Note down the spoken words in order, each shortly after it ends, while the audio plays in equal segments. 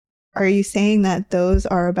are you saying that those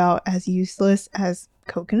are about as useless as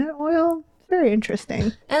coconut oil? Very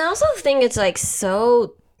interesting. And I also think it's like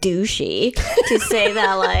so douchey to say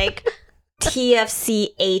that like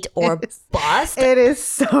TFC 8 or bust. It is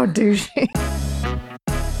so douchey.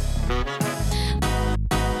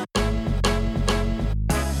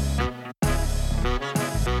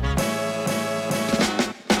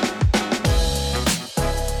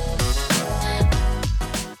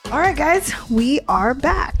 All right, guys, we are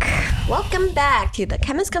back. Welcome back to the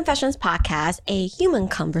Chemist Confessions podcast, a human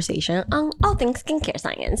conversation on all things skincare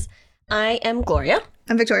science. I am Gloria.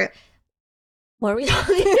 I'm Victoria. What are we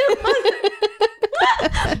talking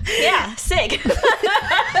about? Yeah, sick.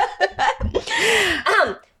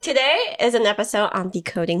 Today is an episode on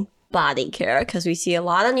decoding body care because we see a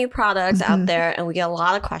lot of new products out there and we get a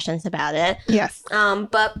lot of questions about it. Yes.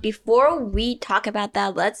 But before we talk about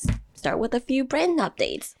that, let's start with a few brand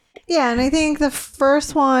updates. Yeah, and I think the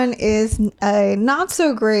first one is a not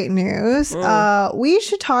so great news. We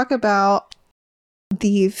should talk about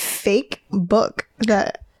the fake book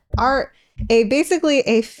that basically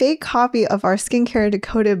a fake copy of our Skincare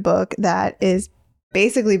Decoded book that is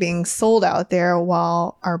basically being sold out there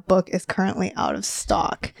while our book is currently out of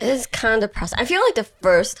stock. It is kind of depressing. I feel like the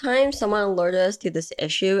first time someone alerted us to this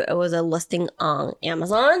issue, it was a listing on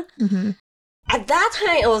Amazon. Mm-hmm. At that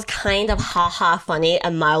time, it was kind of haha funny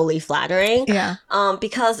and mildly flattering. Yeah.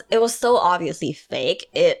 Because it was so obviously fake.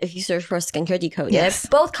 If you search for Skincare Decoded, yes,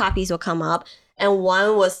 both copies will come up. And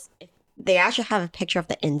one was, they actually have a picture of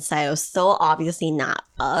the inside. It was so obviously not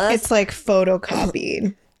us. It's like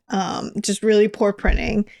photocopied. Just really poor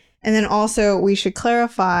printing. And then also, we should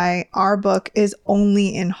clarify, our book is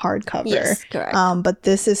only in hardcover. Yes, correct. But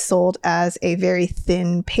this is sold as a very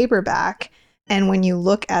thin paperback. And when you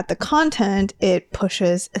look at the content, it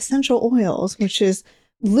pushes essential oils, which is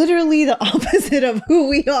literally the opposite of who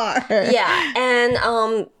we are. Yeah.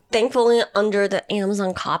 And thankfully, under the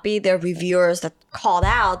Amazon copy, there are reviewers that called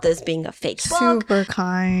out this being a fake book. Super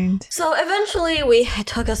kind. So eventually, it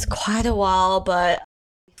took us quite a while, but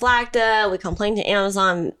we flagged it. We complained to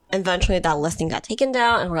Amazon. Eventually, that listing got taken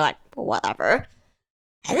down, and we're like, well, whatever.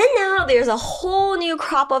 And then now there's a whole new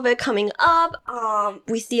crop of it coming up.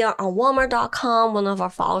 We see it on Walmart.com. One of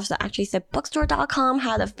our followers that actually said bookstore.com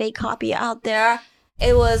had a fake copy out there.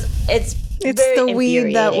 It's the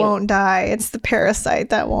weed that won't die. It's the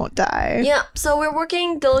parasite that won't die. Yeah. So we're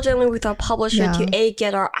working diligently with our publisher to A,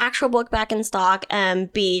 get our actual book back in stock,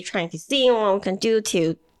 and B, trying to see what we can do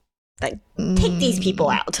to take these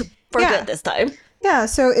people out for good this time. Yeah.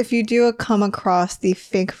 So if you do come across the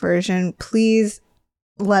fake version, please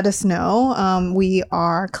let us know. We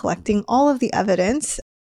are collecting all of the evidence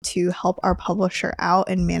to help our publisher out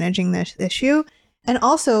in managing this issue. And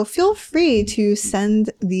also feel free to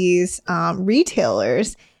send these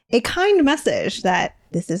retailers a kind message that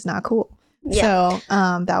this is not cool. Yeah.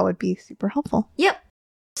 So that would be super helpful. Yep.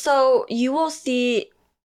 So you will see,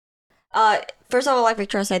 first of all, like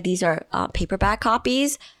Victoria said, these are paperback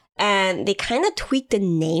copies. And they kind of tweaked the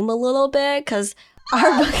name a little bit because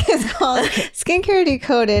our book is called Skincare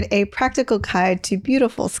Decoded, a practical guide to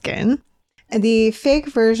beautiful skin. And the fake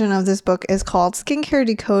version of this book is called Skincare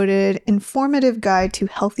Decoded, informative guide to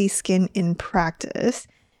healthy skin in practice.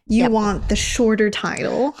 You want the shorter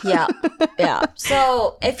title. Yeah.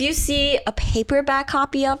 So if you see a paperback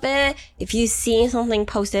copy of it, if you see something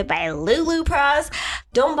posted by Lulu Press,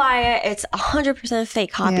 don't buy it. It's 100%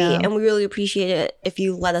 fake copy. Yeah. And we really appreciate it if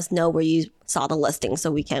you let us know where you saw the listing so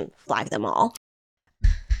we can flag them all.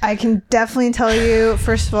 I can definitely tell you,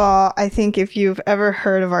 first of all, I think if you've ever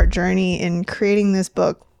heard of our journey in creating this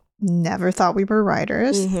book, never thought we were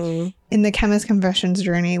writers. Mm-hmm. In the Chemist Confessions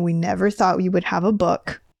journey, we never thought we would have a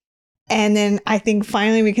book. And then I think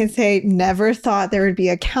finally we can say never thought there would be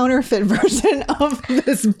a counterfeit version of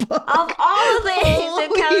this book. Of all the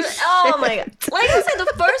things. Oh my God. Like I said,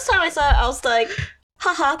 the first time I saw it, I was like,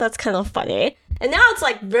 haha, that's kind of funny. And now it's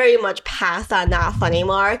like very much past that not funny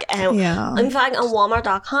mark. And in fact, on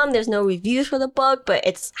Walmart.com, there's no reviews for the book, but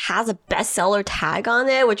it has a bestseller tag on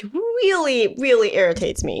it, which really, really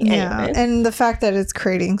irritates me. Yeah. Anyway. And the fact that it's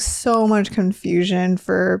creating so much confusion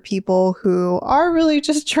for people who are really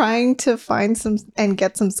just trying to find some and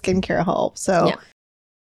get some skincare help. So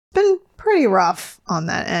it's been pretty rough on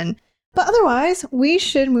that end. But otherwise, we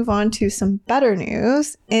should move on to some better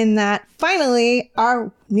news in that finally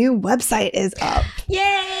our new website is up.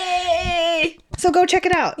 Yay! So go check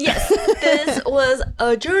it out. Yes, this was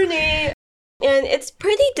a journey. And it's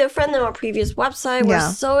pretty different than our previous website.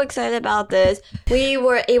 We're so excited about this. We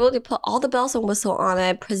were able to put all the bells and whistles on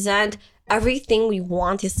it, present everything we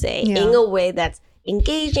want to say in a way that's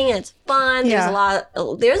engaging, it's fun. Yeah.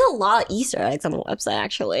 There's a lot of Easter eggs on the website,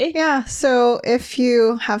 actually. Yeah. So if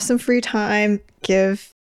you have some free time,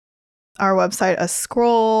 give our website a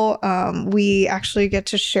scroll. We actually get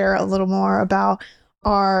to share a little more about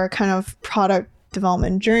our kind of product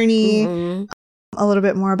development journey, a little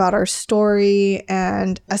bit more about our story,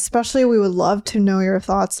 and especially we would love to know your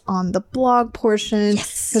thoughts on the blog portion,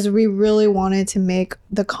 because we really wanted to make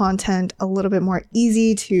the content a little bit more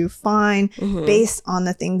easy to find based on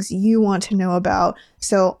the things you want to know about.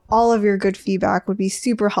 So all of your good feedback would be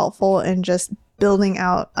super helpful in just building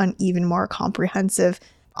out an even more comprehensive,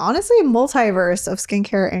 honestly, multiverse of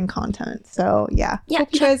skincare and content. So yeah,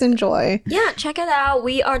 hope you guys enjoy. Yeah, check it out.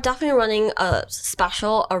 We are definitely running a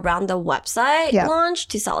special around the website launch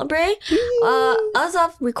to celebrate. As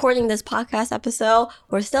of recording this podcast episode,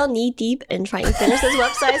 we're still knee deep in trying to finish this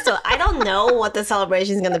website, so I don't know what the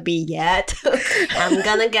celebration is going to be yet. I'm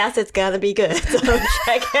going to guess it's going to be good, so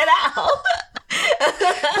check it out.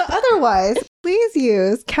 But otherwise, please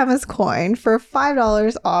use Chemist Coin for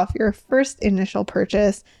 $5 off your first initial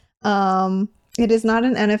purchase. It is not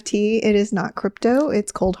an NFT. It is not crypto. It's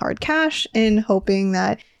cold hard cash, in hoping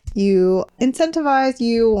that you incentivize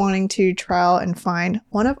you wanting to trial and find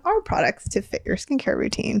one of our products to fit your skincare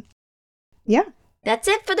routine. Yeah. That's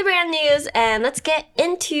it for the brand news, and let's get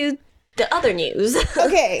into the other news.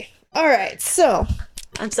 Okay. All right. So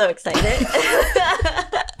I'm so excited.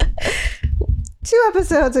 2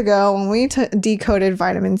 episodes ago, when we decoded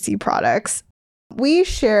vitamin C products, we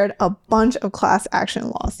shared a bunch of class action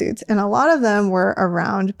lawsuits, and a lot of them were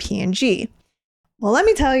around P&G. Well, let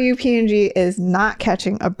me tell you, P&G is not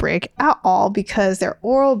catching a break at all, because their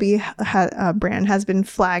Oral-B brand has been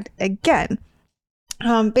flagged again.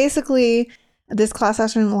 Basically, this class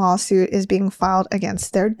action lawsuit is being filed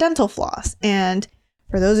against their dental floss. And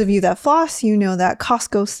for those of you that floss, you know that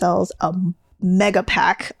Costco sells a mega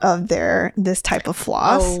pack of this type of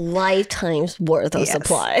floss. A lifetime's worth of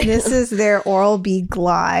supply. This is their Oral-B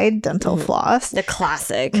Glide dental floss. The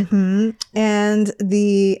classic. And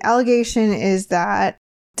the allegation is that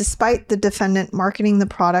despite the defendant marketing the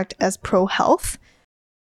product as pro-health,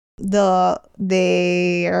 their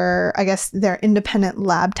independent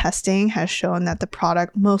lab testing has shown that the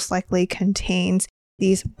product most likely contains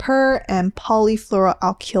these per and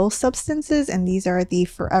polyfluoroalkyl substances, and these are the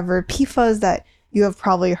forever PFAS that you have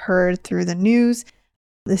probably heard through the news.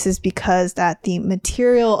 This is because that the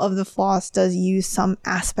material of the floss does use some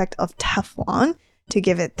aspect of Teflon to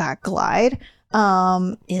give it that glide.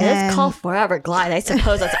 It is called Forever Glide. I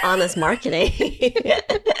suppose that's honest marketing.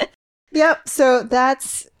 Yep. So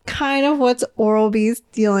that's kind of what Oral-B's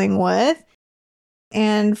dealing with.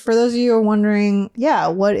 And for those of you who are wondering,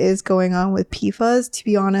 what is going on with PFAS? To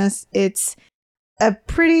be honest, it's a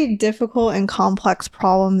pretty difficult and complex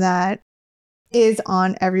problem that is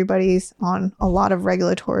on a lot of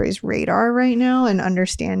regulatory's radar right now and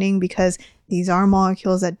understanding, because these are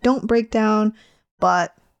molecules that don't break down,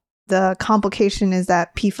 but the complication is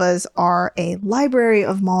that PFAS are a library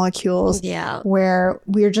of molecules where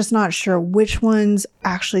we're just not sure which ones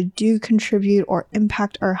actually do contribute or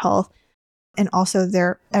impact our health. And also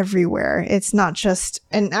they're everywhere. It's not just,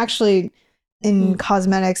 and actually in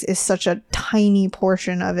cosmetics is such a tiny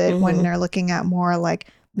portion of it. When they're looking at more like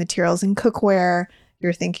materials in cookware,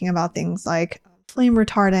 you're thinking about things like flame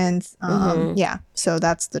retardants. So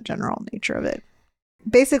that's the general nature of it.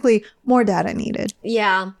 Basically, more data needed.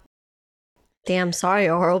 Yeah. Damn, sorry,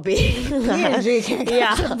 Oral-B. It's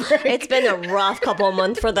been a rough couple of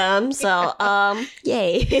months for them. So,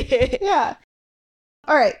 yay. Yeah.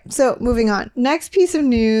 All right, so moving on. Next piece of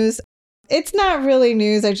news. It's not really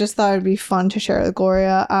news. I just thought it'd be fun to share with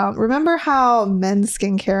Gloria. Remember how men's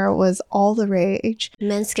skincare was all the rage?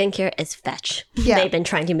 Men's skincare is fetch. Yeah. They've been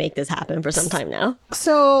trying to make this happen for some time now.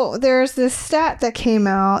 So there's this stat that came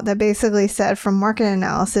out that basically said from market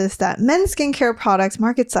analysis that men's skincare products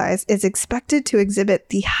market size is expected to exhibit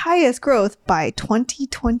the highest growth by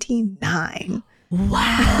 2029.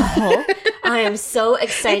 Wow. I am so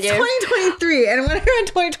excited. It's 2023. And when I heard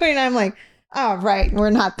 2029, I'm like, oh, right. We're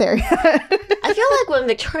not there yet. I feel like when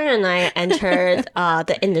Victoria and I entered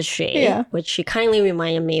the industry, which she kindly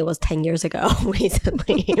reminded me was 10 years ago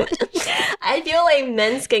recently, I feel like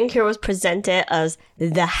men's skincare was presented as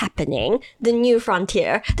the happening, the new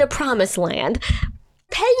frontier, the promised land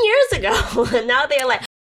 10 years ago. And now they're like,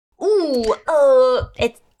 ooh,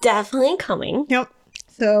 it's definitely coming. Yep.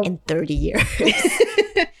 So in 30 years.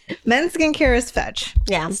 Men's skincare is fetch.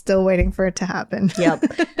 Yeah. I'm still waiting for it to happen. Yep.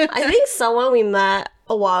 I think someone we met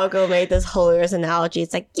a while ago made this hilarious analogy.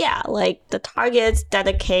 It's like, like the Targets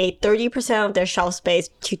dedicate 30% of their shelf space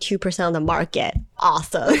to 2% of the market.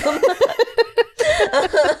 Awesome.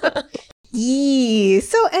 Yee.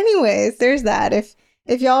 So anyways, there's that.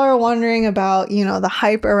 If y'all are wondering about, the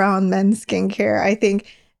hype around men's skincare, I think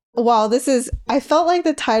while I felt like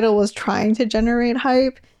the title was trying to generate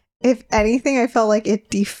hype. If anything, I felt like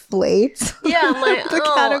it deflates the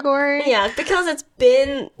category. Yeah, because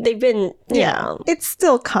they've been, it's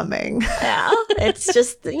still coming. Yeah, it's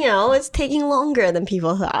just, it's taking longer than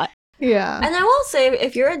people thought. Yeah. And I will say,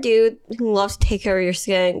 if you're a dude who loves to take care of your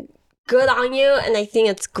skin, good on you. And I think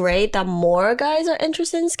it's great that more guys are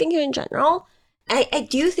interested in skincare in general. I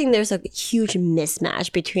do think there's a huge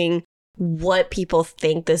mismatch between what people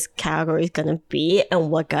think this category is going to be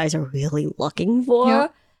and what guys are really looking for.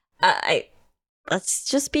 Yep. Let's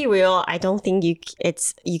just be real. I don't think you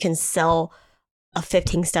can sell a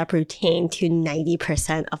 15-step routine to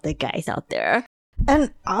 90% of the guys out there.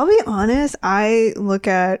 And I'll be honest, I look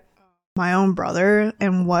at my own brother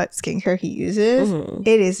and what skincare he uses.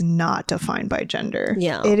 It is not defined by gender.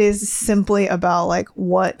 Yeah. It is simply about like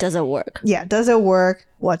what does it work? Yeah, does it work?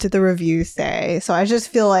 What did the reviews say? So I just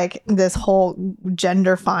feel like this whole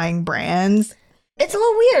genderfying brands, it's a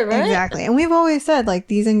little weird, right? Exactly. And we've always said like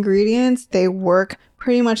these ingredients, they work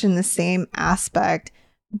pretty much in the same aspect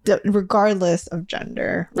regardless of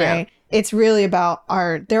gender, right? Yeah. It's really about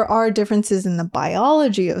there are differences in the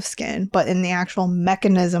biology of skin, but in the actual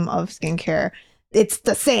mechanism of skincare, it's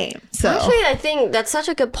the same. So actually, I think that's such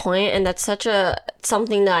a good point, and that's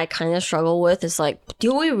something that I kind of struggle with is like,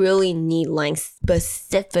 do we really need lines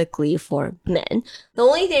specifically for men? The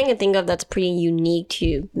only thing I can think of that's pretty unique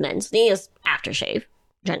to men's need is aftershave in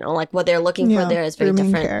general. Like what they're looking for there is very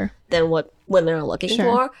different than what women are looking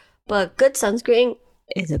for. But good sunscreen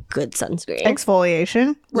is a good sunscreen.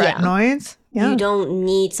 Exfoliation, retinoids. Yeah. You don't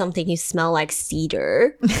need something you smell like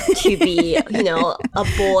cedar to be, a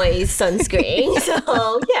boy's sunscreen.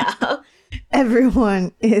 So, yeah.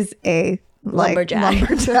 Everyone is a lumberjack.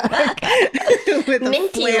 With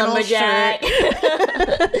minty lumberjack.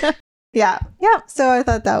 Yeah. So I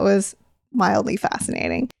thought that was mildly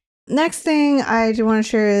fascinating. Next thing I do want to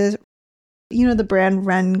share is, the brand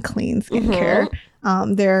Ren Clean Skincare.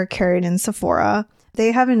 They're carried in Sephora.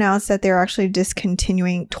 They have announced that they're actually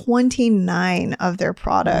discontinuing 29 of their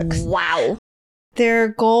products. Wow. Their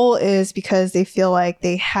goal is because they feel like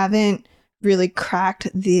they haven't really cracked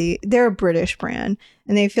they're a British brand,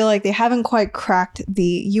 and they feel like they haven't quite cracked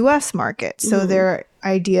the US market. So their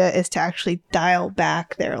idea is to actually dial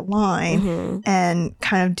back their line and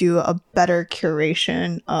kind of do a better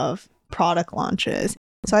curation of product launches.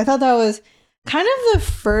 So I thought that was kind of the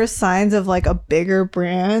first signs of like a bigger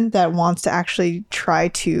brand that wants to actually try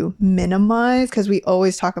to minimize, because we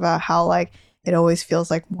always talk about how like it always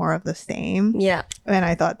feels like more of the same. Yeah. And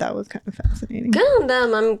I thought that was kind of fascinating. Good on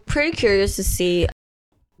them. I'm pretty curious to see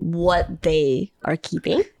what they are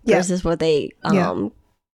keeping versus what they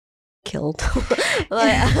killed.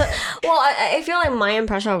 I feel like my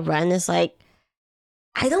impression of Ren is like,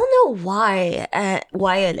 I don't know why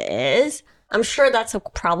it is. I'm sure that's a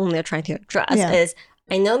problem they're trying to address. Is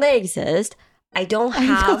I know they exist. I don't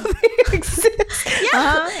have. They exist.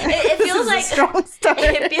 Yeah, it feels like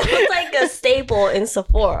it feels like a staple in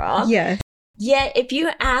Sephora. Yeah. Yet, if you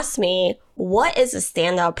ask me, what is a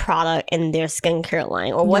standout product in their skincare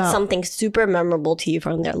line, or what's something super memorable to you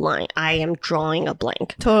from their line, I am drawing a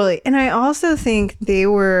blank. Totally, and I also think they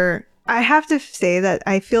were. I have to say that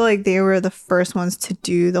I feel like they were the first ones to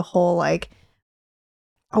do the whole like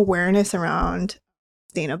awareness around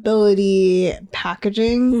sustainability and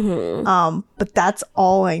packaging. But that's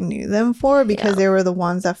all I knew them for, because they were the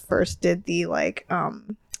ones that first did the like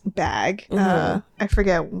bag. I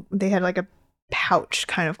forget, they had like a pouch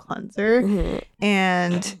kind of cleanser,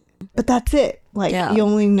 but that's it. Like you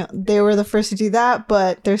only know they were the first to do that,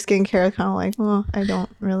 but their skincare is kind of like, well, I don't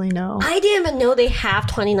really know. I didn't even know they have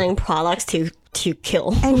 29 products to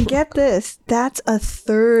kill. And get this, that's a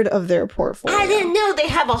third of their portfolio. I didn't know they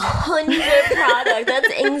have 100 products.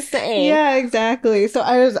 That's insane. Yeah, exactly. So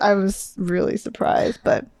I was really surprised,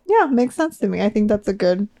 but yeah, makes sense to me. I think that's a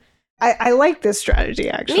good. I like this strategy,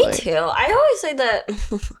 actually. Me too. I always say that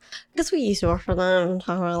because we used to work for them,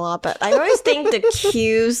 talk about it a lot, but I always think the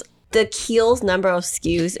Kiehl's number of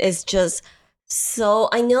SKUs is just so.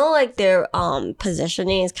 I know like their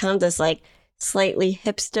positioning is kind of this like slightly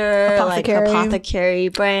hipster, apothecary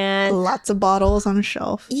brand. Lots of bottles on a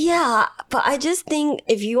shelf. Yeah, but I just think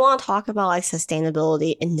if you want to talk about like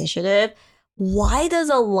sustainability initiative, why does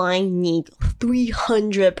a line need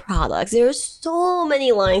 300 products? There are so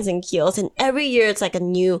many lines in Kiehl's, and every year it's like a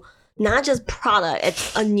new, not just product,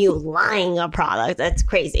 it's a new line of products. That's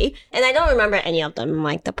crazy. And I don't remember any of them,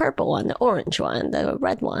 like the purple one, the orange one, the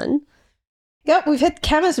red one. Yep, we've hit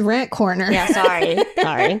chemist rant corner. Yeah, sorry.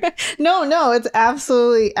 No, it's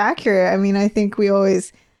absolutely accurate. I mean, I think we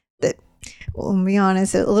always, well, to be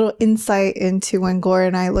honest, a little insight into when Gloria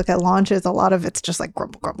and I look at launches, a lot of it's just like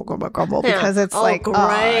grumble, Yeah. because it's like,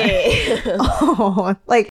 great.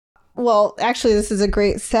 Well, actually, this is a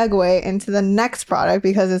great segue into the next product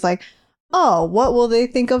because it's like, oh, what will they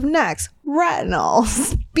think of next? Retinol.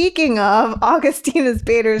 Speaking of Augustina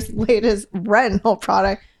Spader's latest retinol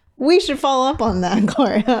product, we should follow up on that,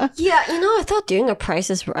 Gloria. Yeah, I thought doing a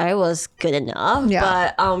Price is Right was good enough.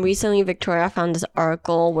 Yeah. But recently, Victoria found this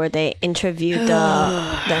article where they interviewed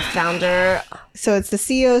the founder. So it's the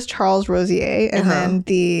CEO's Charles Rosier and then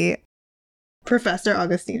the Professor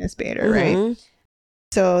Augustina Spader, right?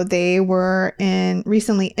 So they were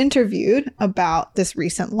recently interviewed about this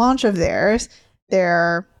recent launch of theirs,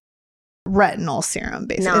 their retinol serum,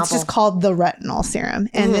 basically. Novel. It's just called the retinol serum.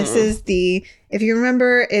 And this is if you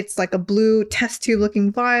remember, it's like a blue test tube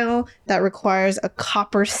looking vial that requires a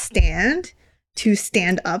copper stand to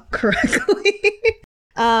stand up correctly.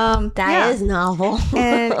 That is novel.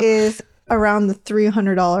 And is around the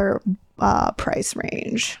 $300 price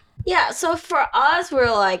range. Yeah, so for us,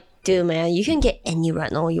 we're like, dude, man, you can get any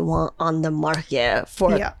retinol you want on the market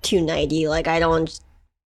for $290. Like, I don't...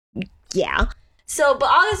 Yeah. So, but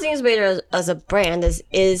Augustina Spader as a brand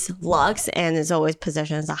is luxe and is always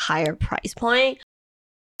positioned as a higher price point.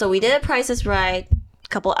 So we did Price is Right a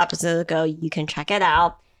couple episodes ago. You can check it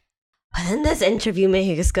out. But then this interview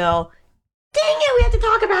made us go, dang it, we have to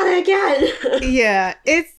talk about it again. Yeah,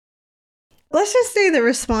 let's just say the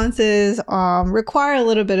responses require a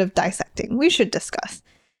little bit of dissecting. We should discuss.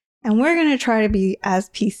 And we're going to try to be as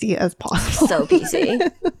PC as possible. So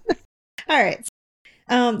PC. All right.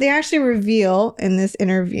 They actually reveal in this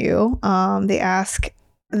interview, they ask,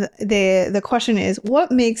 the question is,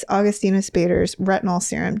 what makes Augustina Spader's retinol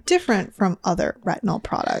serum different from other retinol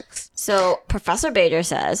products? So Professor Bader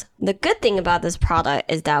says, the good thing about this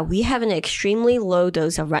product is that we have an extremely low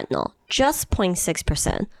dose of retinol, just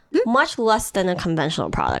 0.6%, much less than a conventional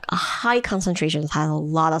product. A high concentration has a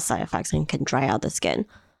lot of side effects and can dry out the skin.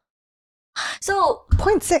 So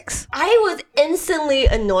 0.6. I was instantly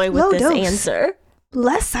annoyed with this answer.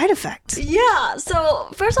 Less side effects. Yeah. So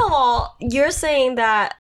first of all, you're saying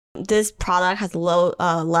that this product has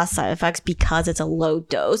less side effects because it's a low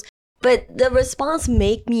dose. But the response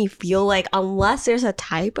made me feel like unless there's a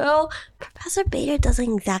typo, Professor Bader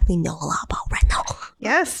doesn't exactly know a lot about retinol.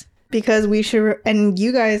 Yes, because we should, and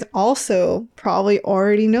you guys also probably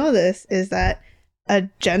already know this, is that a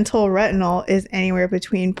gentle retinol is anywhere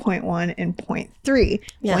between 0.1 and 0.3.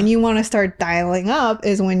 Yeah. When you want to start dialing up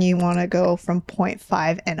is when you want to go from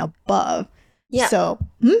 0.5 and above. Yeah. So,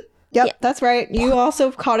 that's right. You also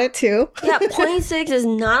caught it too. Yeah, 0.6 is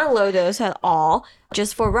not a low dose at all.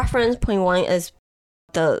 Just for reference, 0.1 is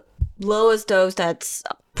the lowest dose that's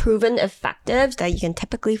proven effective that you can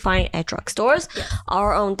typically find at drugstores. Yes.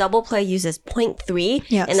 Our own double play uses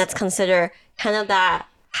 0.3, and that's considered kind of that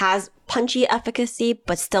has punchy efficacy,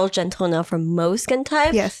 but still gentle enough for most skin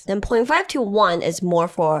types. Yes. Then 0.5 to 1 is more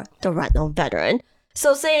for the retinol veteran.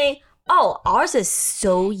 So saying, oh, ours is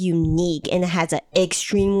so unique and it has an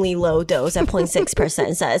extremely low dose at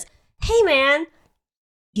 0.6% says, hey man,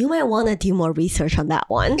 you might want to do more research on that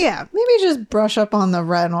one. Yeah, maybe just brush up on the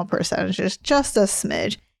retinol percentages just a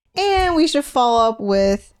smidge. And we should follow up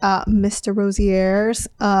with Mr. Rosier's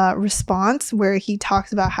response, where he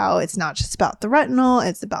talks about how it's not just about the retinol,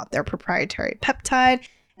 it's about their proprietary peptide.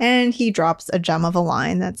 And he drops a gem of a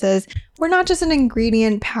line that says, we're not just an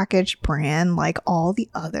ingredient package brand like all the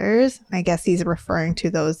others. I guess he's referring to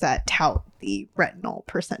those that tout the retinol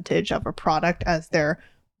percentage of a product as their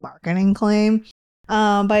marketing claim.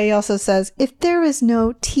 But he also says, if there is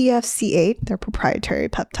no TFC8, their proprietary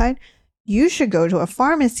peptide, you should go to a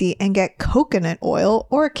pharmacy and get coconut oil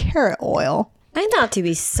or carrot oil. I not to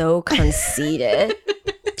be so conceited.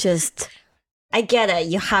 Just, I get it.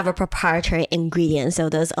 You have a proprietary ingredient, so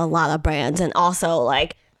there's a lot of brands. And also,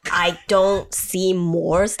 like, I don't see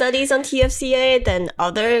more studies on TFCA than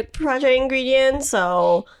other proprietary ingredients.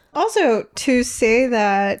 So, also to say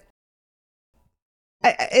that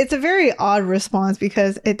it's a very odd response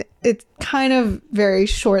because it's kind of very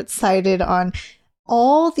short-sighted on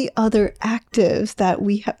all the other actives that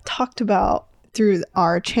we have talked about through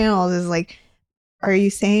our channels. Is like, are you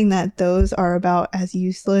saying that those are about as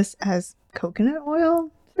useless as coconut oil?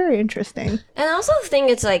 Very interesting. And I also think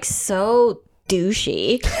it's like so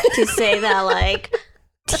douchey to say that like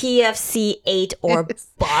TFC8 or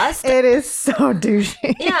bust. It is so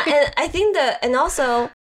douchey. Yeah, and I think and also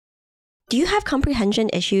do you have comprehension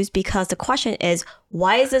issues? Because the question is,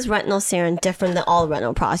 why is this retinol serum different than all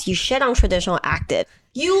retinol products? You shit on traditional active.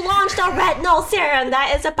 You launched a retinol serum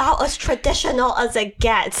that is about as traditional as it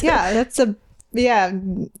gets. Yeah, that's a... Yeah,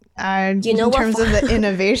 in terms of the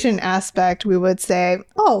innovation aspect, we would say,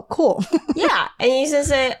 oh, cool. Yeah, and you just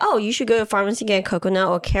say, oh, you should go to pharmacy and get coconut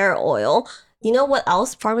or carrot oil. You know what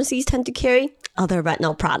else pharmacies tend to carry? Other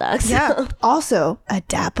retinol products. Yeah, also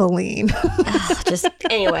adapalene. Just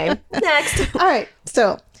anyway, next. All right,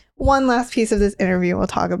 so one last piece of this interview we'll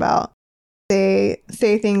talk about. They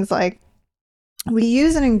say things like, we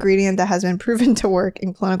use an ingredient that has been proven to work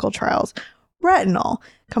in clinical trials, retinol,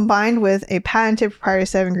 combined with a patented proprietary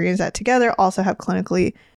set of ingredients that together also have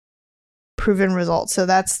clinically proven results. So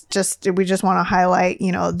that's just, we just want to highlight,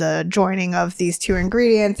 the joining of these two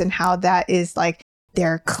ingredients and how that is like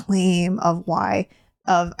their claim of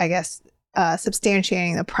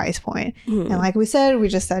substantiating the price point. And like we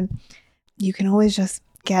just said, you can always just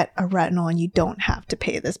get a retinol and you don't have to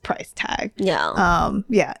pay this price tag. Yeah.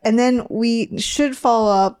 And then we should follow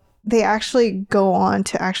up. They actually go on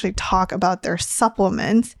to actually talk about their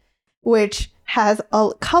supplements, which has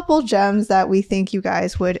a couple gems that we think you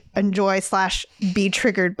guys would enjoy / be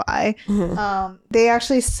triggered by. They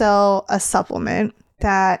actually sell a supplement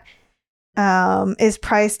that is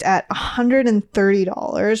priced at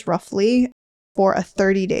 $130 roughly for a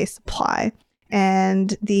 30-day supply.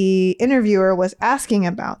 And the interviewer was asking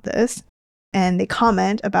about this, and they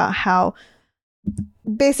comment about how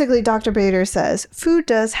basically Dr. Bader says, food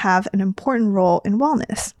does have an important role in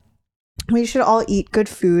wellness. We should all eat good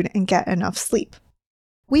food and get enough sleep.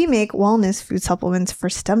 We make wellness food supplements for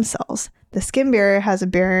stem cells. The skin barrier has a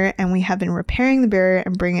barrier, and we have been repairing the barrier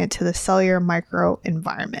and bringing it to the cellular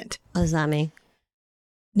microenvironment. What does that mean?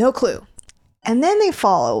 No clue. And then they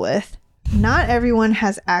follow with, not everyone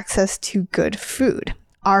has access to good food.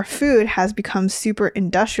 Our food has become super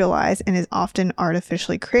industrialized and is often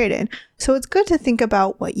artificially created. So it's good to think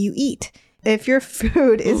about what you eat. If your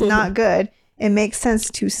food is not good, it makes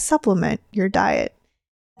sense to supplement your diet.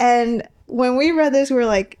 And when we read this, we were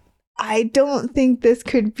like, I don't think this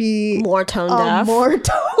could be more tone deaf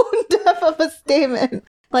of a statement.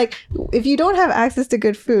 Like, if you don't have access to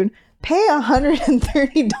good food, pay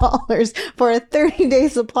 $130 for a 30-day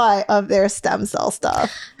supply of their stem cell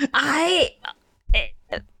stuff.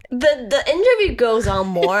 The interview goes on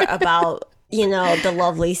more about, the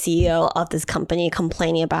lovely CEO of this company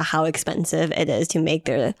complaining about how expensive it is to make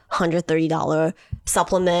their $130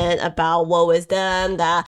 supplement, about woe is them,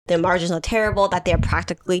 that their margins are terrible, that they're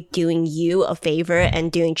practically doing you a favor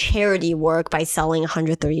and doing charity work by selling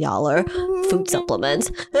 $130 food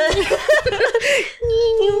supplements.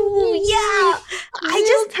 Yeah,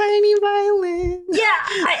 tiny violin. Yeah,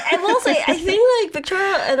 I will say, I think like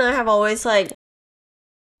Victoria and I have always like,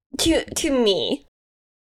 to me,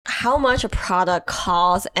 how much a product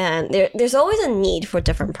costs, and there's always a need for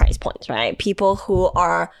different price points, right? People who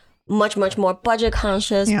are much, much more budget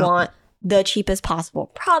conscious want the cheapest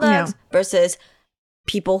possible products versus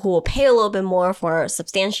people who will pay a little bit more for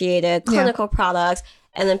substantiated clinical products,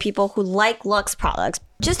 and then people who like luxe products.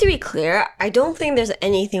 Just to be clear, I don't think there's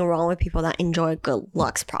anything wrong with people that enjoy good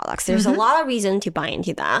luxe products. There's a lot of reason to buy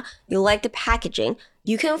into that. You like the packaging.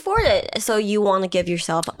 You can afford it, so you want to give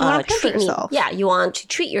yourself a treat. Yeah, you want to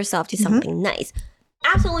treat yourself to something nice.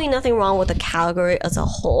 Absolutely nothing wrong with the category as a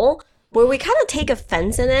whole. Where we kind of take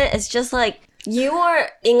offense in it, it's just like, you are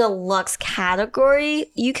in a luxe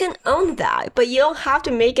category, you can own that, but you don't have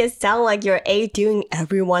to make it sound like you're doing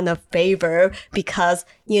everyone a favor because,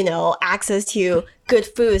 access to good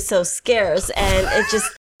food is so scarce. And it just,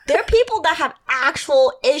 there are people that have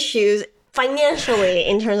actual issues financially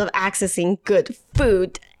in terms of accessing good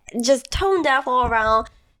food, just tone deaf all around.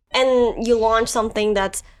 And you launch something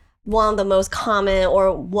that's one of the most common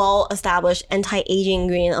or well-established anti-aging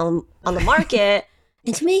ingredient on the market,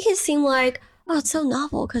 and to make it seem like, oh, it's so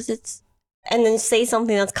novel because it's, and then say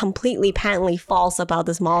something that's completely patently false about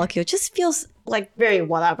this molecule, just feels like very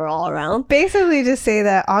whatever all around. Basically to say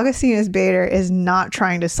that Augustinus Bader is not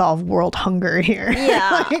trying to solve world hunger here.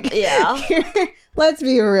 Yeah, Let's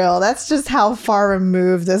be real. That's just how far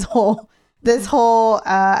removed this whole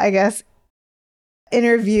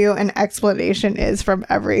interview and explanation is from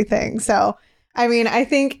everything. So, I mean, I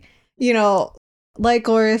think, like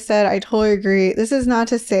Gloria said, I totally agree. This is not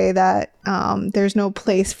to say that there's no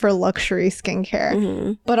place for luxury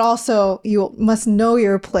skincare, but also you must know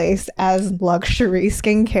your place as luxury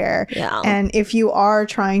skincare. Yeah. And if you are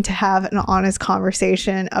trying to have an honest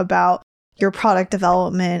conversation about your product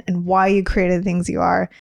development and why you created things you are,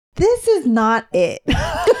 this is not it.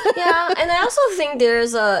 Yeah, and I also think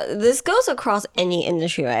this goes across any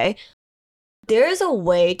industry, right? there is a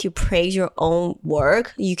way to praise your own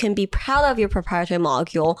work. You can be proud of your proprietary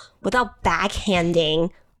molecule without backhanding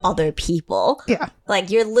other people. Yeah. Like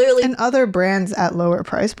you're literally And other brands at lower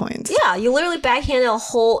price points. Yeah, you literally backhanded a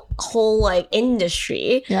whole like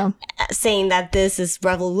industry. Yeah. Saying that this is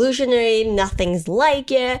revolutionary, nothing's like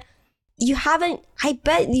it. I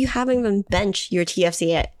bet you haven't even benched your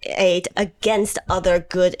TFC 8 against other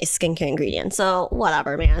good skincare ingredients. So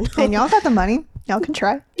whatever, man. And y'all got the money. Y'all can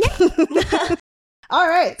try. All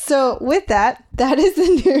right. So with that is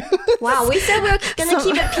the news. Wow, we said we were going to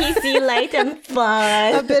keep it PC, light, and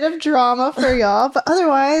fun. A bit of drama for y'all. But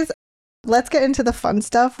otherwise, let's get into the fun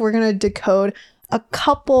stuff. We're going to decode a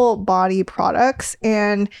couple body products.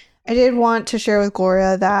 And I did want to share with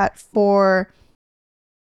Gloria that for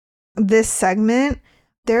this segment,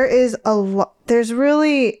 there's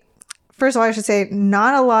really, first of all, I should say,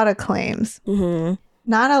 not a lot of claims,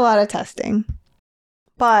 not a lot of testing.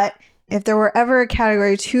 But if there were ever a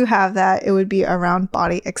category to have that, it would be around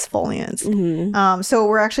body exfoliants. So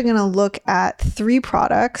we're actually going to look at 3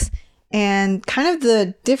 products and kind of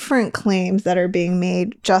the different claims that are being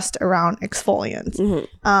made just around exfoliants.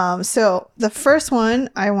 So the first one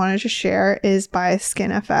I wanted to share is by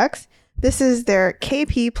SkinFX. This is their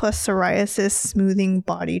KP plus psoriasis smoothing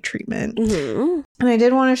body treatment. And I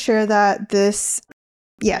did want to share that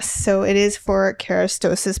so it is for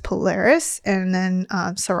keratosis pilaris and then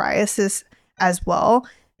psoriasis as well.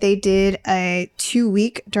 They did a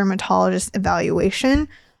 2-week dermatologist evaluation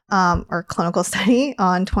or clinical study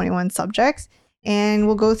on 21 subjects. And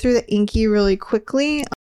we'll go through the INCI really quickly.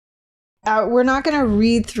 We're not going to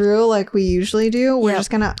read through like we usually do. We're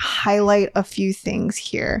just going to highlight a few things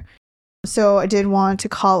here. So I did want to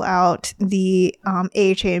call out the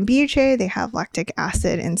AHA and BHA. They have lactic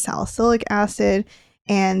acid and salicylic acid.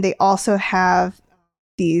 And they also have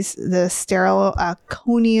the sterile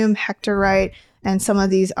conium hectorite and some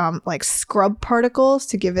of these like scrub particles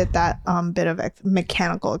to give it that bit of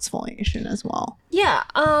mechanical exfoliation as well. Yeah.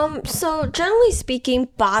 So generally speaking,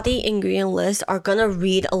 body ingredient lists are going to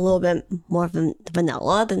read a little bit more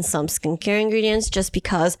vanilla than some skincare ingredients just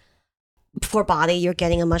because for body, you're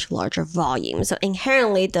getting a much larger volume. So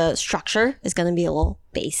inherently, the structure is going to be a little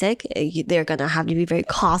basic. They're going to have to be very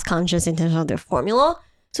cost conscious in terms of their formula.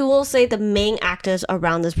 So we'll say the main actives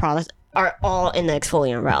around this product are all in the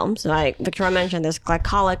exfoliant realm. So like Victoria mentioned, there's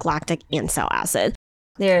glycolic, lactic, and cell acid.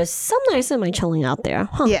 There's some niacinamide chilling out there.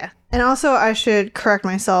 Yeah. And also, I should correct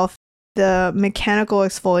myself. The mechanical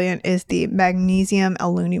exfoliant is the magnesium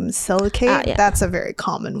aluminum silicate. That's a very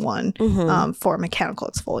common one for mechanical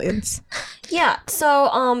exfoliants. Yeah.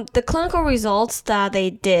 So the clinical results that they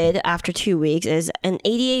did after 2 weeks is an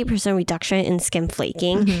 88% reduction in skin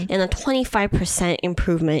flaking and a 25%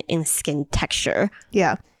 improvement in skin texture.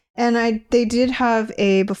 Yeah. And they did have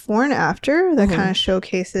a before and after that kind of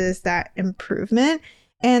showcases that improvement.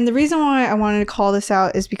 And the reason why I wanted to call this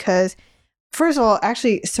out is because first of all,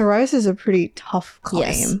 actually, psoriasis is a pretty tough claim.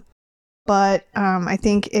 Yes. But I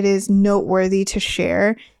think it is noteworthy to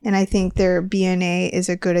share. And I think their BNA is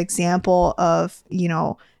a good example of,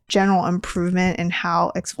 general improvement in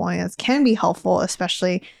how exfoliants can be helpful,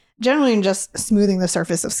 especially generally in just smoothing the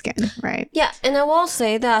surface of skin, right? Yeah. And I will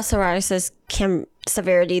say that psoriasis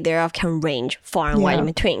severity thereof can range far and wide in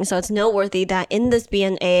between. So it's noteworthy that in this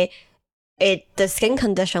BNA, the skin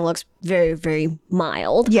condition looks very, very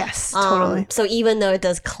mild. Yes, totally. So even though it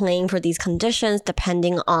does claim for these conditions,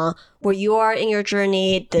 depending on where you are in your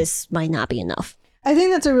journey, this might not be enough. I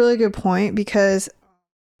think that's a really good point because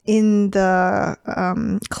in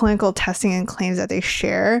the clinical testing and claims that they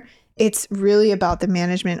share, it's really about the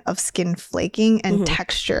management of skin flaking and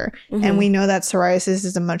texture. And we know that psoriasis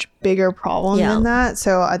is a much bigger problem than that.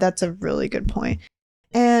 So that's a really good point.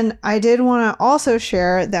 And I did want to also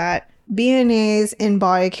share that BNAs in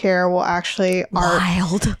body care will actually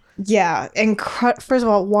wild. Yeah. First of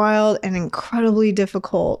all, wild and incredibly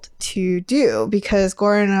difficult to do because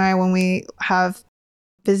Gloria and I, when we have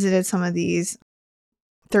visited some of these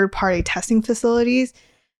third-party testing facilities,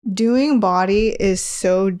 doing body is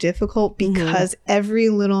so difficult because every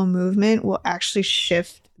little movement will actually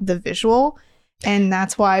shift the visual. And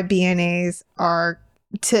that's why BNAs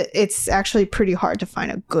it's actually pretty hard to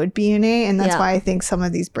find a good BNA, and that's why I think some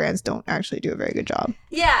of these brands don't actually do a very good job.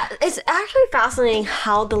 Yeah, it's actually fascinating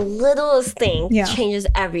how the littlest thing changes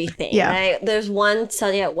everything. Yeah. Right? There's one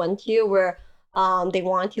study I went to where they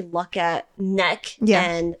wanted to look at neck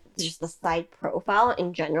and just the side profile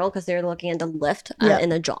in general because they're looking at the lift in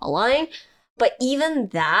the jawline. But even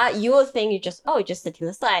that, you would think you just sit to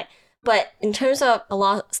the side. But in terms of a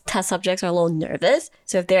lot of test subjects are a little nervous.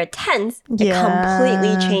 So if they're tense, it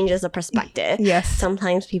completely changes the perspective. Yes.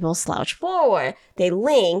 Sometimes people slouch forward, they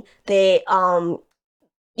lean,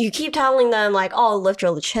 you keep telling them like, oh, lift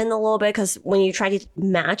your chin a little bit, because when you try to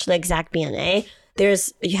match the exact BNA,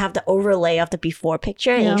 you have the overlay of the before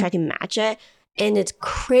picture and you try to match it. And it's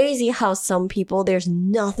crazy how some people, there's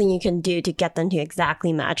nothing you can do to get them to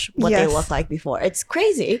exactly match what they look like before. It's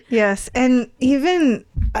crazy. Yes. And even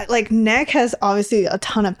like neck has obviously a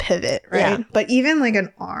ton of pivot, right? Yeah. But even like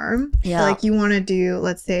an arm, like you want to do,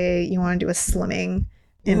 let's say you want to do a slimming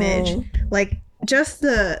image, like just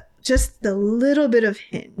the little bit of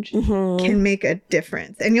hinge can make a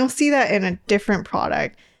difference. And you'll see that in a different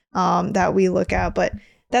product that we look at. But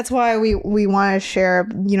that's why we want to share,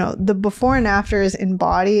 the before and afters in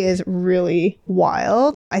body is really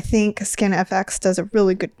wild. I think SkinFX does a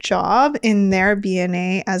really good job in their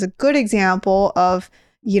BNA as a good example of,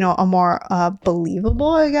 a more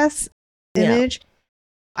believable, I guess, image. Yeah.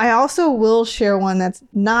 I also will share one that's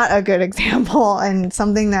not a good example and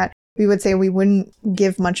something that we would say we wouldn't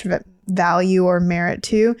give much of value or merit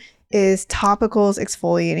to is Topical's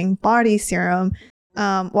exfoliating body serum.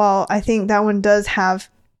 While I think that one does have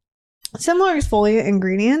similar exfoliant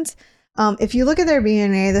ingredients, if you look at their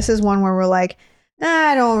BNA, this is one where we're like,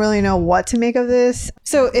 I don't really know what to make of this.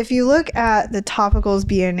 So if you look at the Topical's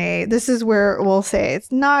BNA, this is where we'll say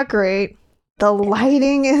it's not great. The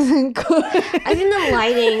lighting isn't good. I think the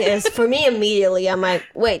lighting is, for me immediately, I'm like,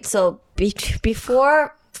 wait, so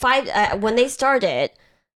before when they started,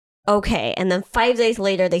 okay, and then 5 days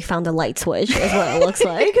later they found the light switch is what it looks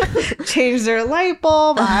like. Changed their light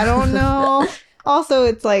bulb, I don't know. Also,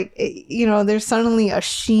 it's like, there's suddenly a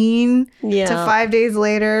sheen to 5 days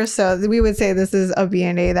later. So we would say this is a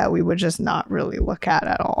BNA that we would just not really look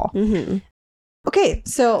at all. Mm-hmm. Okay,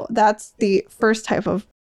 so that's the first type of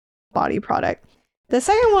body product. The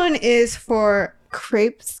second one is for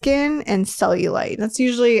crepe skin and cellulite. That's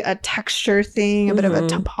usually a texture thing, a bit of a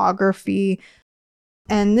topography.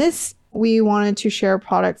 And this, we wanted to share a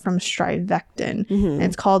product from Strivectin. And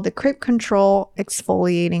it's called the Crepe Control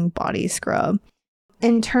Exfoliating Body Scrub.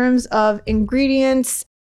 In terms of ingredients,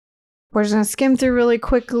 we're just going to skim through really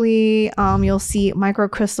quickly. You'll see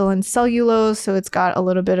microcrystalline cellulose, so it's got a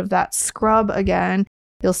little bit of that scrub again.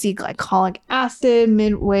 You'll see glycolic acid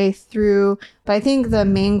midway through. But I think the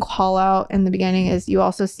main call out in the beginning is you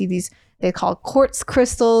also see these, they call quartz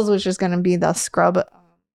crystals, which is going to be the scrub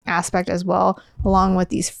aspect as well, along with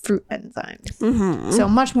these fruit enzymes. So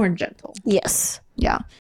much more gentle. Yes. Yeah.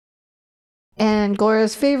 And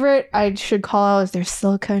Gloria's favorite, I should call out, is there's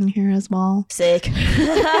silica in here as well. Sick.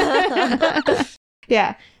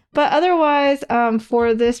 Yeah. But otherwise,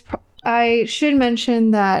 for this, I should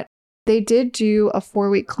mention that they did do a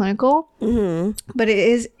 4-week clinical, but it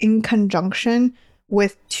is in conjunction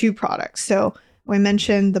with 2 products. So we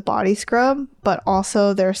mentioned the body scrub, but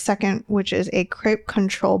also their second, which is a Crepe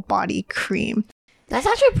Control body cream. That's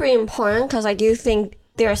actually pretty important, because I do think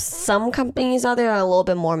there are some companies out there that are a little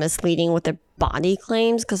bit more misleading with their body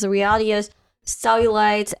claims, because the reality is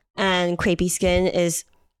cellulite and crepey skin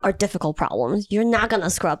are difficult problems. You're not going to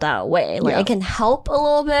scrub that away. It can help a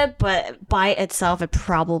little bit, but by itself, it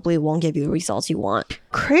probably won't give you the results you want.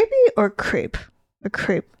 Crepey or crepe? A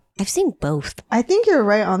crepe. I've seen both. I think you're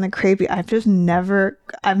right on the crepey. I've never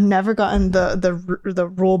gotten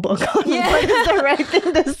the rule book on what is the right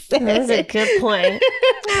thing to say. That's a good point.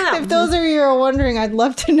 If those of you are wondering, I'd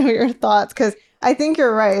love to know your thoughts, because I think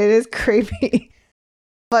you're right. It is crepey.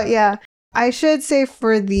 But yeah, I should say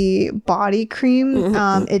for the body cream,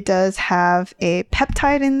 it does have a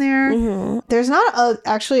peptide in there. There's not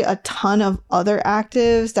actually a ton of other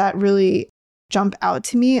actives that really jump out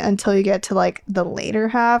to me until you get to like the later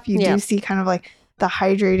half. You do see kind of like the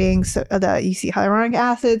hydrating, so you see hyaluronic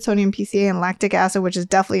acid, sodium PCA, and lactic acid, which is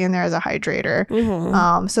definitely in there as a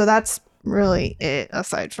hydrator. So that's really it,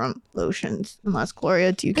 aside from lotions. Unless,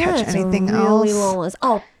 Gloria, do you catch anything else? Long list.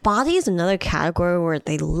 Oh, body is another category where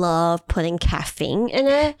they love putting caffeine in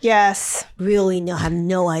it. Yes. Really have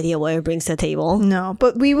no idea what it brings to the table. No,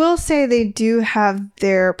 but we will say they do have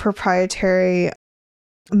their proprietary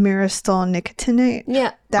myristal nicotinate.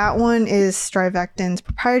 Yeah. That one is Strivectin's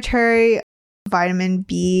proprietary vitamin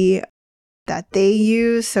B that they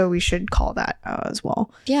use, so we should call that out as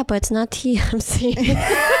well. Yeah, but it's not TMC.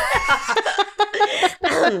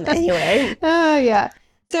 Anyway. Yeah.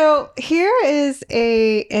 So here is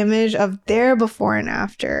a image of their before and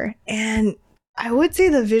after, and I would say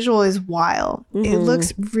the visual is wild. It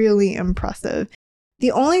looks really impressive.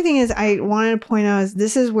 The only thing is I wanted to point out is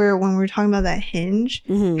this is where when we're talking about that hinge,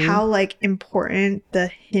 how like important the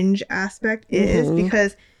hinge aspect is,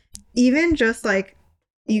 because even just like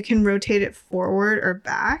you can rotate it forward or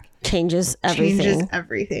back. Changes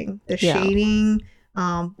everything. The shading,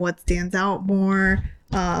 what stands out more.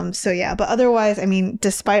 So yeah, but otherwise, I mean,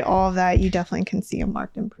 despite all of that, you definitely can see a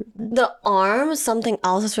marked improvement. The arm, something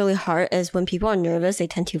else that's really hard is when people are nervous, they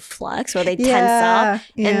tend to flex or they tense up.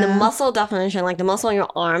 And the muscle definition, like the muscle in your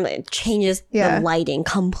arm, it changes the lighting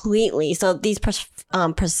completely. So these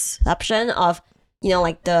perception of,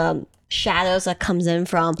 like the shadows that comes in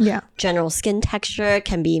from general skin texture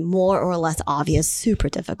can be more or less obvious, super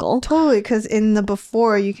difficult. Totally, because in the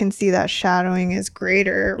before, you can see that shadowing is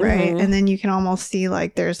greater, right? And then you can almost see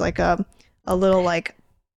like there's like a little like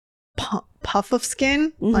puff of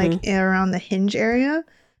skin like around the hinge area.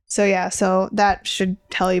 So yeah, so that should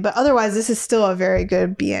tell you. But otherwise, this is still a very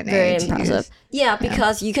good BNA. Very impressive. Yeah,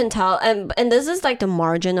 because you can tell, and this is like the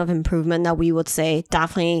margin of improvement that we would say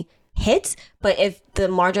definitely hits. But if the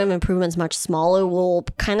margin of improvement is much smaller, we'll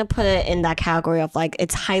kind of put it in that category of like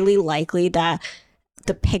it's highly likely that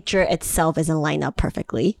the picture itself isn't lined up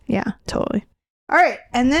perfectly. Yeah, totally. All right,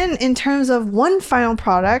 and then in terms of one final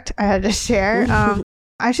product I had to share,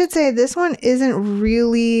 I should say this one isn't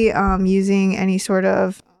really using any sort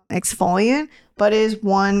of exfoliant, but is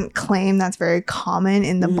one claim that's very common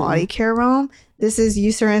in the body care realm. This is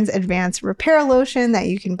Eucerin's Advanced Repair Lotion that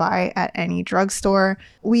you can buy at any drugstore.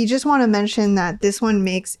 We just want to mention that this one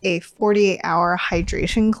makes a 48-hour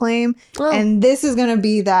hydration claim. And this is going to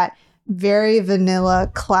be that very vanilla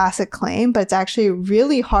classic claim, but it's actually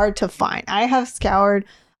really hard to find. I have scoured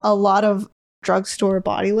a lot of drugstore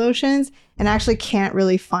body lotions and actually can't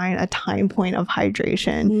really find a time point of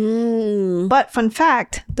hydration. But fun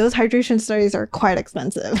fact, those hydration studies are quite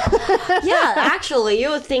expensive. Yeah, actually, you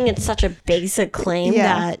would think it's such a basic claim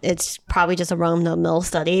that it's probably just a run-of-the-mill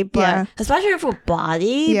study, but especially for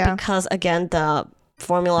body, because again, the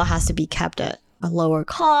formula has to be kept at a lower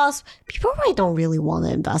cost. People probably don't really want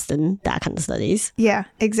to invest in that kind of studies. Yeah,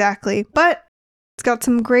 exactly. But it's got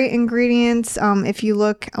some great ingredients. If you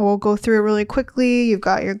look, we'll go through it really quickly. You've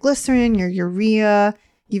got your glycerin, your urea,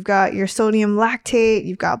 you've got your sodium lactate,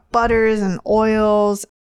 you've got butters and oils.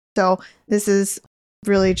 So this is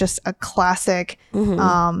really just a classic,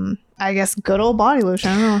 I guess, good old body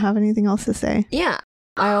lotion. I don't have anything else to say. Yeah.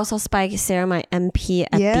 I also spiked Ceramide MP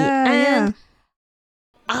at the end. Yeah.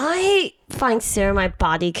 I find Ceramide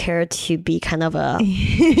body care to be kind of a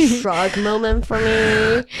shrug moment for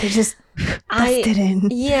me. They just busted in.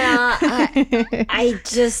 Yeah. I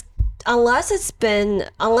just, unless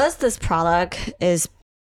this product is,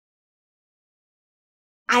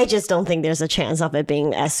 I just don't think there's a chance of it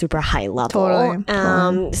being a super high level. Totally.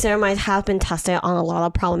 Ceramides have been tested on a lot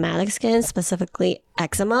of problematic skin, specifically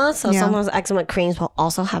eczema. So some of those eczema creams will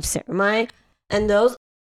also have ceramide. And those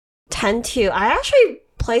tend to, I actually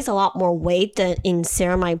place a lot more weight than in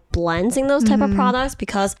ceramide blends in those type of products,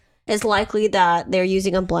 because it's likely that they're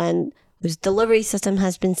using a blend whose delivery system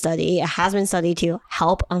has been studied. It has been studied to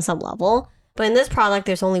help on some level. But in this product,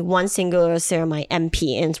 there's only one singular ceramide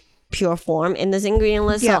MP in pure form in this ingredient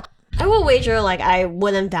list. So I will wager like I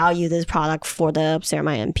wouldn't value this product for the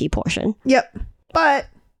ceramide MP portion. Yep. But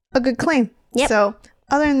a good claim. Yep. So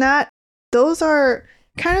other than that, those are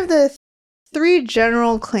kind of the three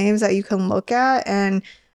general claims that you can look at. And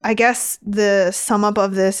I guess the sum up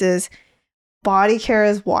of this is body care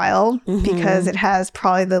is wild because it has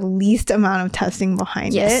probably the least amount of testing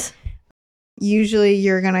behind it. Usually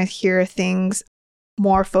you're going to hear things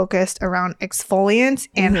more focused around exfoliants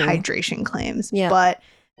and hydration claims.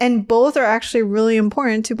 And both are actually really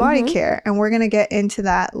important to body care. And we're going to get into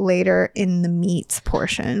that later in the meats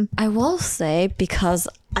portion. I will say, because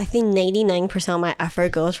I think 99% of my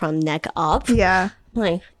effort goes from neck up. Yeah.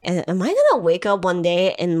 Like, am I going to wake up one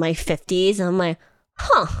day in my 50s and I'm like,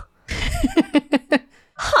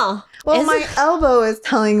 Well, my elbow is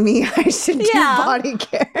telling me I should do body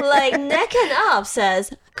care. Like, neck and up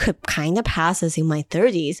says, could kind of pass as in my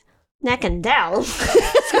 30s. Neck and down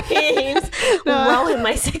screams well in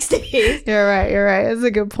my 60s. You're right. That's a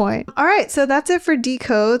good point. All right, so that's it for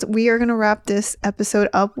Decode. We are going to wrap this episode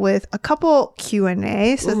up with a couple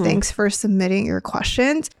Q&A. So thanks for submitting your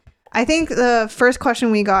questions. I think the first question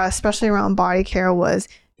we got, especially around body care, was,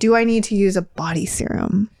 do I need to use a body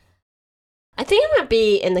serum? I think I'm going to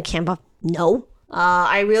be in the camp of no.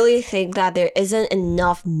 I really think that there isn't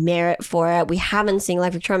enough merit for it. We haven't seen,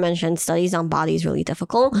 like Victoria mentioned, studies on body is really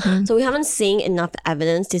difficult. So we haven't seen enough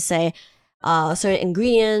evidence to say certain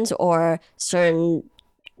ingredients or certain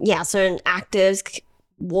actives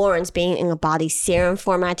warrants being in a body serum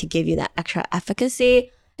format to give you that extra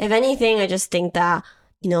efficacy. If anything, I just think that,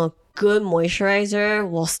 good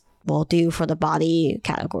moisturizer will will do for the body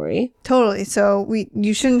category. Totally. So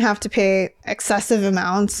you shouldn't have to pay excessive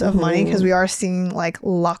amounts of money, because we are seeing like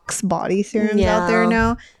luxe body serums out there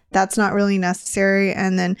now. That's not really necessary.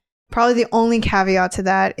 And then probably the only caveat to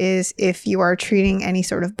that is if you are treating any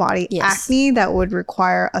sort of body acne, that would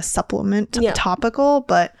require a supplement topical.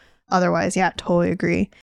 But otherwise, totally agree.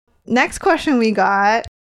 Next question we got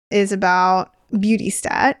is about Beauty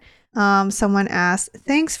Stat. Someone asked,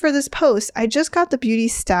 thanks for this post. I just got the Beauty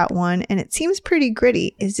Stat one and it seems pretty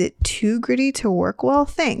gritty. Is it too gritty to work well?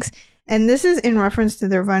 Thanks. And this is in reference to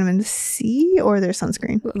their vitamin C or their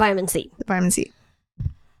sunscreen? Vitamin C. Vitamin C.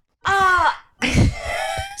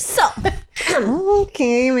 So.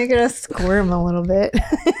 Okay, making us squirm a little bit.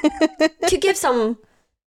 To give some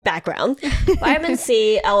background, vitamin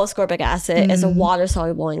C, L-ascorbic acid, is a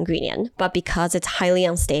water-soluble ingredient, but because it's highly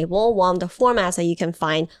unstable, one of the formats that you can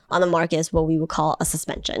find on the market is what we would call a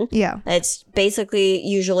suspension. Yeah. It's basically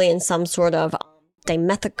usually in some sort of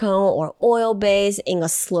dimethicone or oil base in a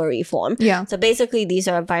slurry form. Yeah. So basically these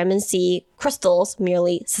are vitamin C crystals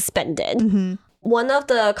merely suspended. One of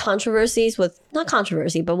the controversies not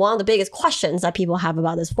controversy, but one of the biggest questions that people have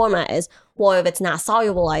about this format is, well, if it's not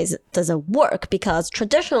solubilized, does it work? Because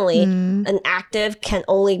traditionally, an active can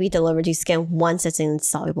only be delivered to skin once it's in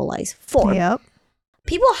solubilized form. Yep.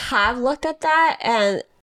 People have looked at that, and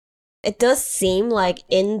it does seem like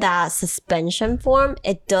in that suspension form,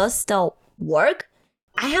 it does still work.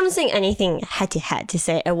 I haven't seen anything head-to-head to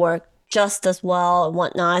say it worked just as well and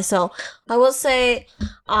whatnot. So I will say,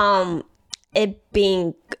 it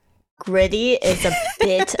being gritty is a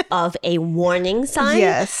bit of a warning sign.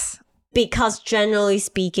 Yes. Because generally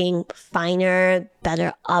speaking, finer,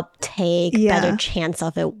 better uptake, better chance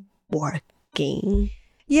of it working.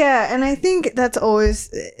 Yeah, and I think that's always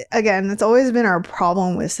been our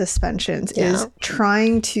problem with suspensions is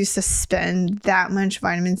trying to suspend that much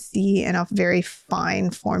vitamin C in a very fine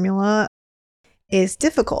formula is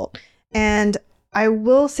difficult. And I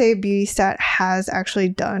will say Beauty Stat has actually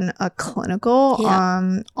done a clinical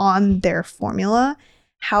on their formula.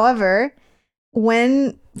 However,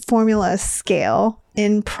 when formulas scale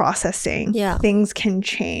in processing, things can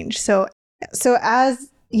change. So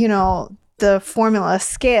as you know, the formula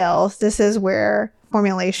scales, this is where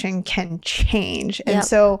formulation can change. And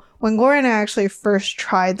so when Gloria and I actually first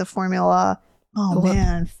tried the formula,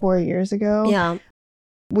 4 years ago,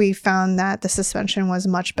 we found that the suspension was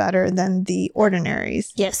much better than the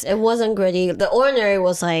ordinaries. Yes, it wasn't gritty. The ordinary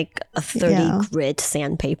was like a 30 grit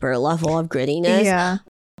sandpaper level of grittiness. Yeah.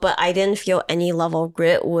 But I didn't feel any level of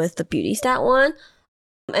grit with the Beauty Stat one.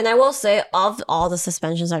 And I will say, of all the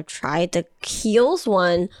suspensions I've tried, the Kiehl's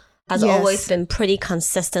one has always been pretty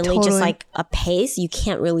consistently just like a paste. You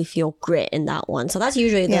can't really feel grit in that one. So that's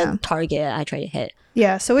usually the target I try to hit.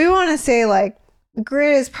 Yeah, so we want to say like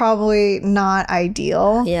grit is probably not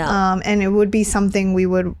ideal. And it would be something we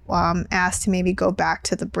would ask to maybe go back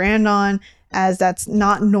to the brand on, as that's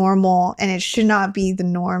not normal and it should not be the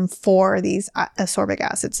norm for these ascorbic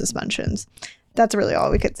acid suspensions. That's really all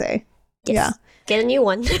we could say. Yes. Yeah. Get a new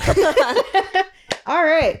one. All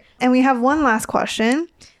right. And we have one last question.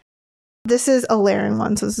 This is a layering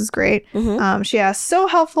one, so this is great. She asks, so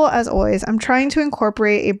helpful as always. I'm trying to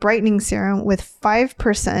incorporate a brightening serum with 5%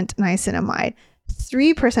 niacinamide,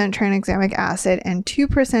 3% tranexamic acid, and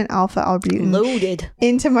 2% alpha-albutin loaded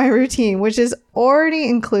into my routine, which already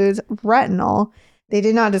includes retinol. They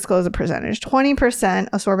did not disclose the percentage. 20%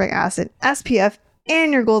 ascorbic acid, SPF,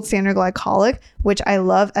 and your gold standard glycolic, which I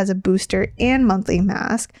love as a booster and monthly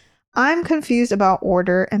mask. I'm confused about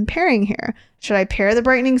order and pairing here. Should I pair the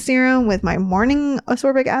brightening serum with my morning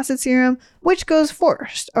ascorbic acid serum? Which goes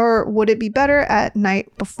first? Or would it be better at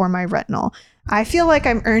night before my retinol? I feel like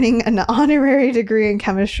I'm earning an honorary degree in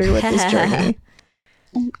chemistry with this journey.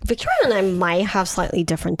 Victoria and I might have slightly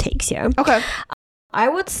different takes here. Okay. I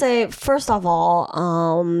would say, first of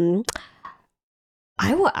all,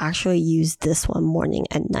 I will actually use this one morning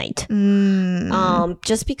and night.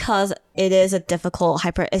 Just because it is a difficult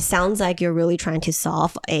it sounds like you're really trying to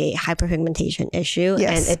solve a hyperpigmentation issue.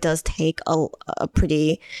 Yes. And it does take a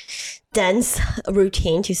pretty dense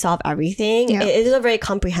routine to solve everything. Yeah. It is a very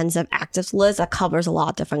comprehensive actives list that covers a lot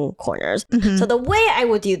of different corners. So the way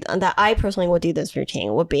I personally would do this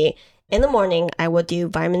routine would be, in the morning, I would do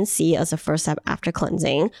vitamin C as a first step after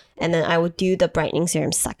cleansing. And then I would do the brightening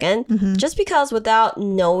serum second. Just because without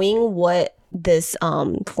knowing what this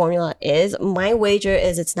formula is, my wager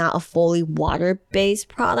is it's not a fully water-based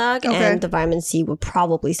product. Okay. And the vitamin C would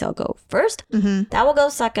probably still go first. That will go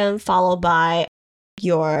second, followed by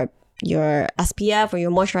your SPF or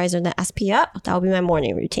your moisturizer and the SPF. That would be my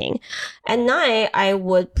morning routine. At night, I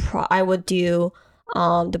would do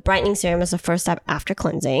The brightening serum is the first step after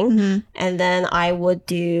cleansing. And then I would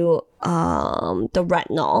do the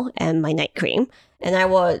retinol and my night cream. And I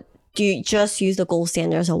would just use the gold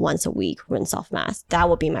standard as a once a week rinse off mask. That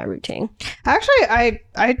would be my routine. Actually,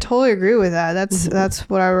 I totally agree with that. That's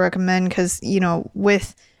what I would recommend because,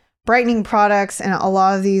 with brightening products and a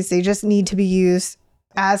lot of these, they just need to be used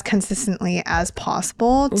as consistently as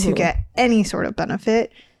possible to get any sort of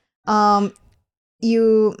benefit.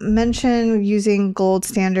 You mentioned using gold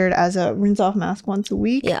standard as a rinse off mask once a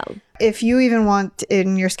week. Yeah. If you even want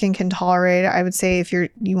and your skin can tolerate it, I would say if you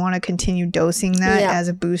want to continue dosing that as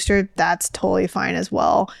a booster, that's totally fine as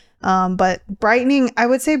well. But brightening, I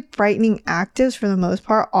would say brightening actives for the most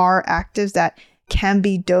part are actives that can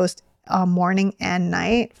be dosed morning and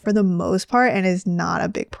night for the most part and is not a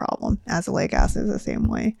big problem. Azelaic acid is the same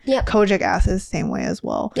way. Yep. Kojic acid is the same way as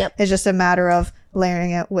well. Yep. It's just a matter of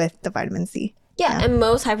layering it with the vitamin C. Yeah, and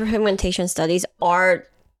most hyperpigmentation studies are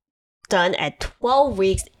done at 12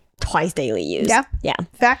 weeks, twice daily use. Yeah. Yeah.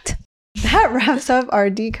 Fact. That wraps up our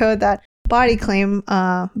Decode That body claim.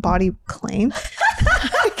 Body claim.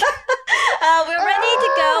 We're ready to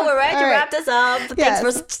go. We're ready to wrap this up. Yes.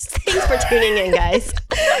 Thanks for tuning in, guys.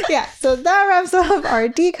 Yeah, so that wraps up our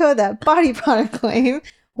Decode That body product claim.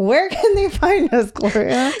 Where can they find us,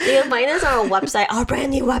 Gloria? You can find us on our website, our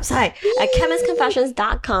brand new website at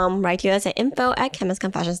chemistconfessions.com. Write to us at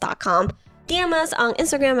info@chemistconfessions.com. DM us on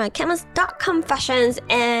Instagram at chemist.confessions.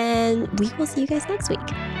 And we will see you guys next week.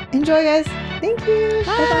 Enjoy, guys. Thank you.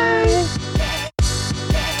 Bye. Bye-bye.